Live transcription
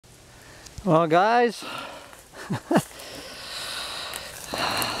Well, guys,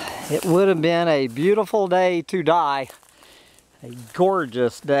 it would have been a beautiful day to die, a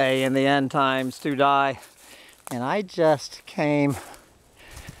gorgeous day in the end times to die, and I just came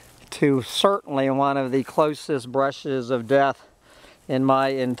to certainly one of the closest brushes of death in my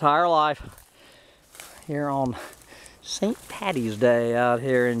entire life here on St. Patty's Day, out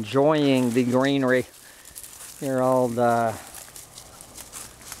here enjoying the greenery. Your old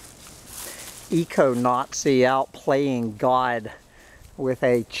eco-Nazi out playing God with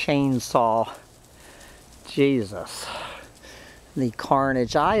a chainsaw. Jesus. The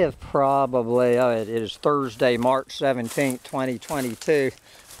carnage. I have probably, it is Thursday, March 17th, 2022,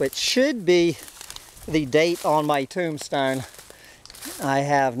 which should be the date on my tombstone. I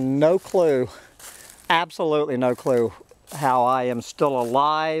have no clue, absolutely no clue, how I am still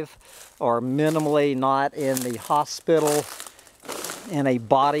alive or minimally not in the hospital in a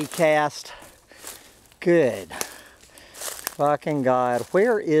body cast. Good fucking God,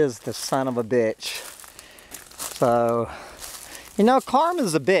 where is the son of a bitch? So, you know,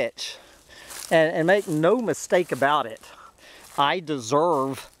 karma's a bitch, and make no mistake about it, I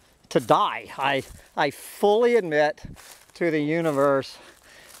deserve to die. I fully admit to the universe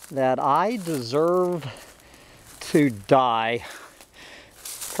that I deserve to die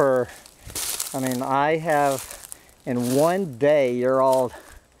for, I have in one day your old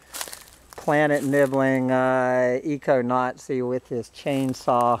planet nibbling eco-Nazi with his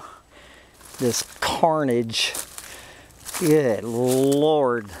chainsaw, this carnage. Good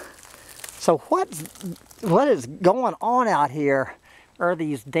Lord. So what is going on out here are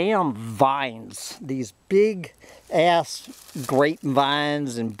these damn vines, these big ass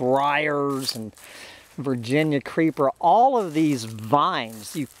grapevines and briars and Virginia creeper, all of these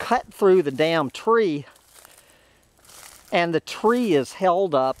vines. You cut through the damn tree and the tree is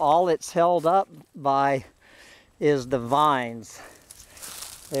held up. All it's held up by is the vines.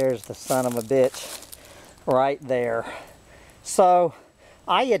 There's the son of a bitch right there. So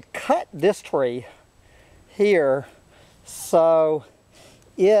I had cut this tree here so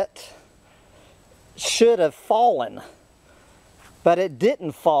it should have fallen, but it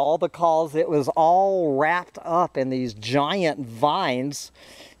didn't fall because it was all wrapped up in these giant vines.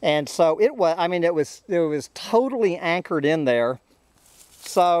 And so it was totally anchored in there.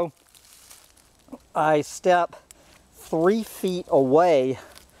 So I step 3 feet away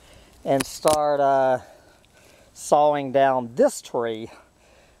and start sawing down this tree.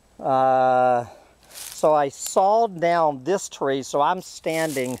 So I sawed down this tree, so I'm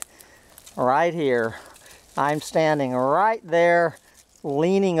standing right here. I'm standing right there,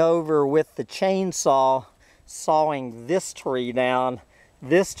 leaning over with the chainsaw, sawing this tree down.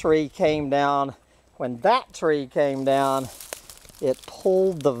 This tree came down. When that tree came down, it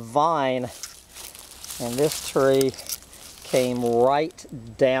pulled the vine, and this tree came right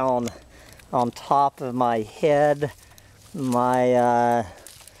down on top of my head, my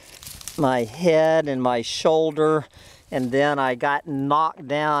head and my shoulder, and then I got knocked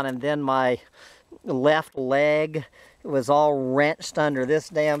down, and then my left leg was all wrenched under this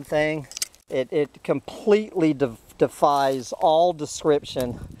damn thing. It completely defies all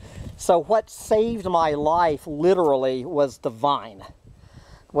description. So what saved my life literally was the vine.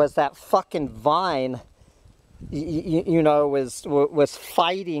 Was that fucking vine, you know, was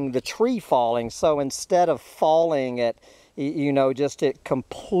fighting the tree falling. So instead of falling at, you know, just at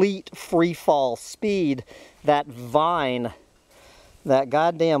complete free fall speed, that vine, that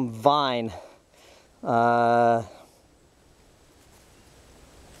goddamn vine,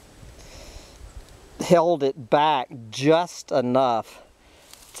 held it back just enough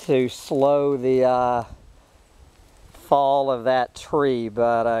to slow the fall of that tree.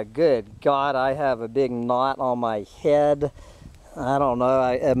 But good God, I have a big knot on my head. I don't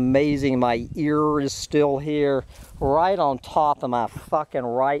know, amazing, my ear is still here, right on top of my fucking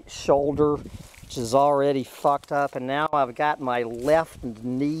right shoulder, which is already fucked up, and now I've got my left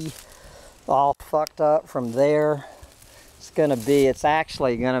knee all fucked up from there. It's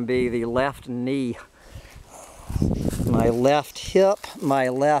actually gonna be the left knee. My left hip, my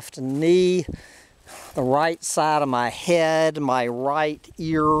left knee, the right side of my head, my right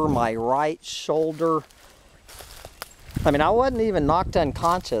ear, my right shoulder. I wasn't even knocked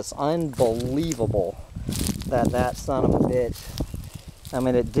unconscious. Unbelievable that son of a bitch.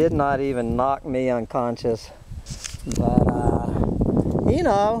 It did not even knock me unconscious. But, you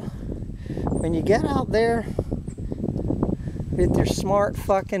know, when you get out there with your smart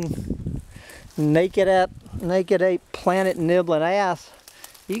fucking naked ape planet nibbling ass,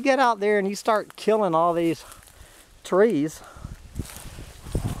 you get out there and you start killing all these trees.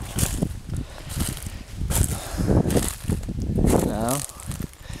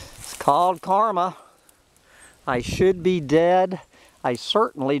 Called karma. I should be dead. I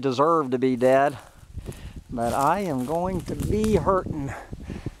certainly deserve to be dead. But I am going to be hurting.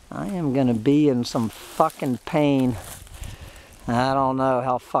 I am going to be in some fucking pain. I don't know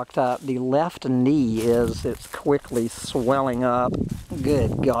how fucked up the left knee is. It's quickly swelling up.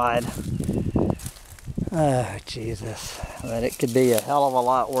 Good God. Oh, Jesus. But it could be a hell of a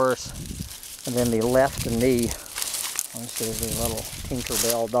lot worse than the left knee. This is a little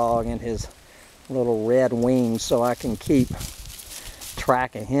Tinkerbell dog and his little red wings, so I can keep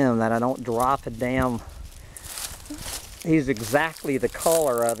track of him, that I don't drop a damn. He's exactly the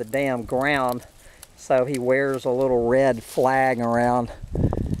color of the damn ground, so he wears a little red flag around.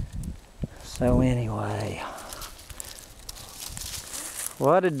 So anyway,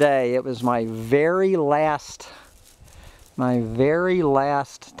 what a day. It was my very last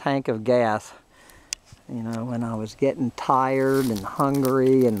tank of gas. You know, when I was getting tired and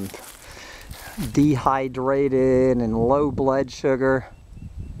hungry and dehydrated and low blood sugar.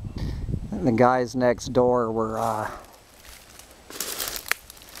 And the guys next door were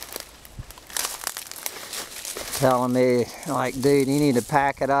telling me, like, dude, you need to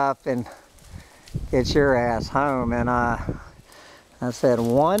pack it up and get your ass home. And I said,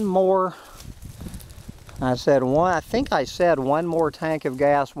 I think I said one more tank of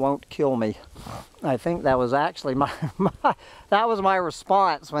gas won't kill me. I think that was actually that was my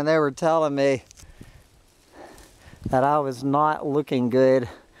response when they were telling me that I was not looking good.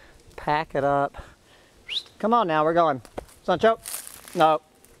 Pack it up. Come on now, we're going. Sancho? No.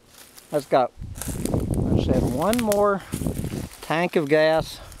 Let's go. I said one more tank of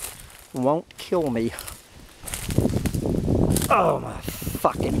gas won't kill me. Oh, my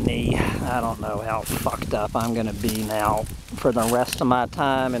fucking knee. I don't know how fucked up I'm gonna be now for the rest of my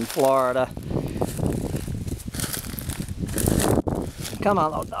time in Florida. Come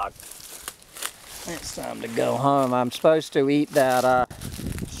on, little dog. It's time to go home. I'm supposed to eat that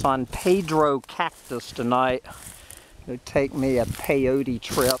San Pedro cactus tonight. It'll take me a peyote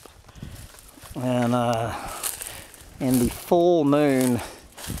trip. And in the full moon,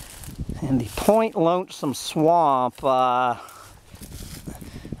 in the Point Lonesome Swamp, I'm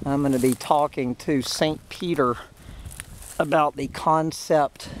going to be talking to St. Peter about the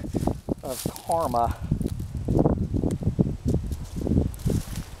concept of karma.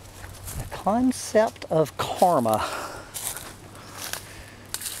 The concept of karma.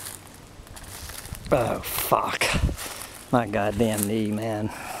 Oh, fuck. My goddamn knee, man.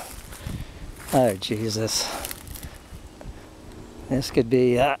 Oh, Jesus. This could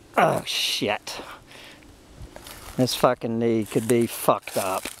be, oh, shit. This fucking knee could be fucked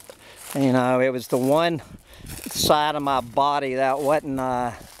up. You know, it was the one side of my body that wasn't,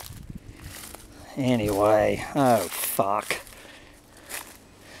 anyway. Oh, fuck.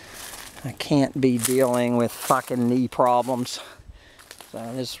 I can't be dealing with fucking knee problems.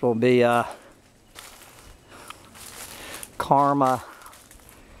 So this will be, karma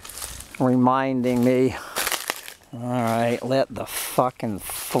reminding me. Alright, let the fucking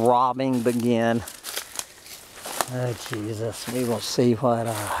throbbing begin. Oh, Jesus. We will see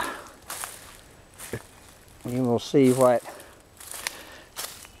what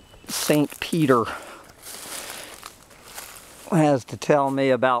St. Peter has to tell me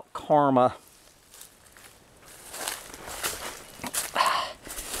about karma.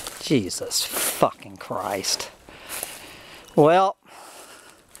 Jesus fucking Christ. Well,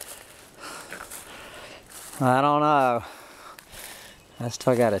 I don't know. I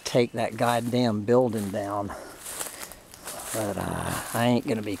still gotta take that goddamn building down. But I ain't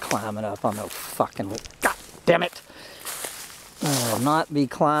gonna be climbing up on no fucking... God damn it! I will not be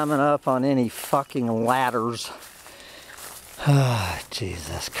climbing up on any fucking ladders. Oh,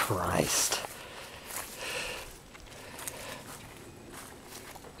 Jesus Christ.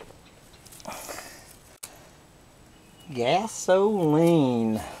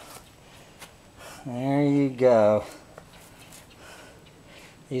 Gasoline. There you go.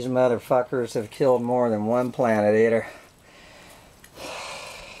 These motherfuckers have killed more than one planet eater.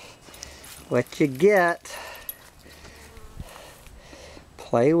 What you get.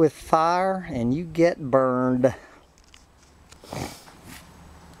 Play with fire and you get burned.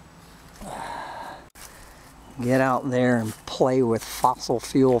 Get out there and play with fossil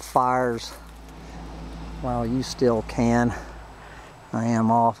fuel fires while you still can. I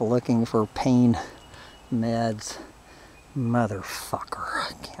am off looking for pain meds. Motherfucker.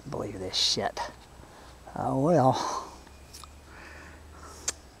 I can't believe this shit. Oh well.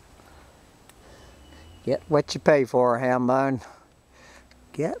 Get what you pay for, Hambone.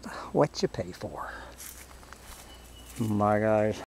 Get what you pay for. Bye, guys.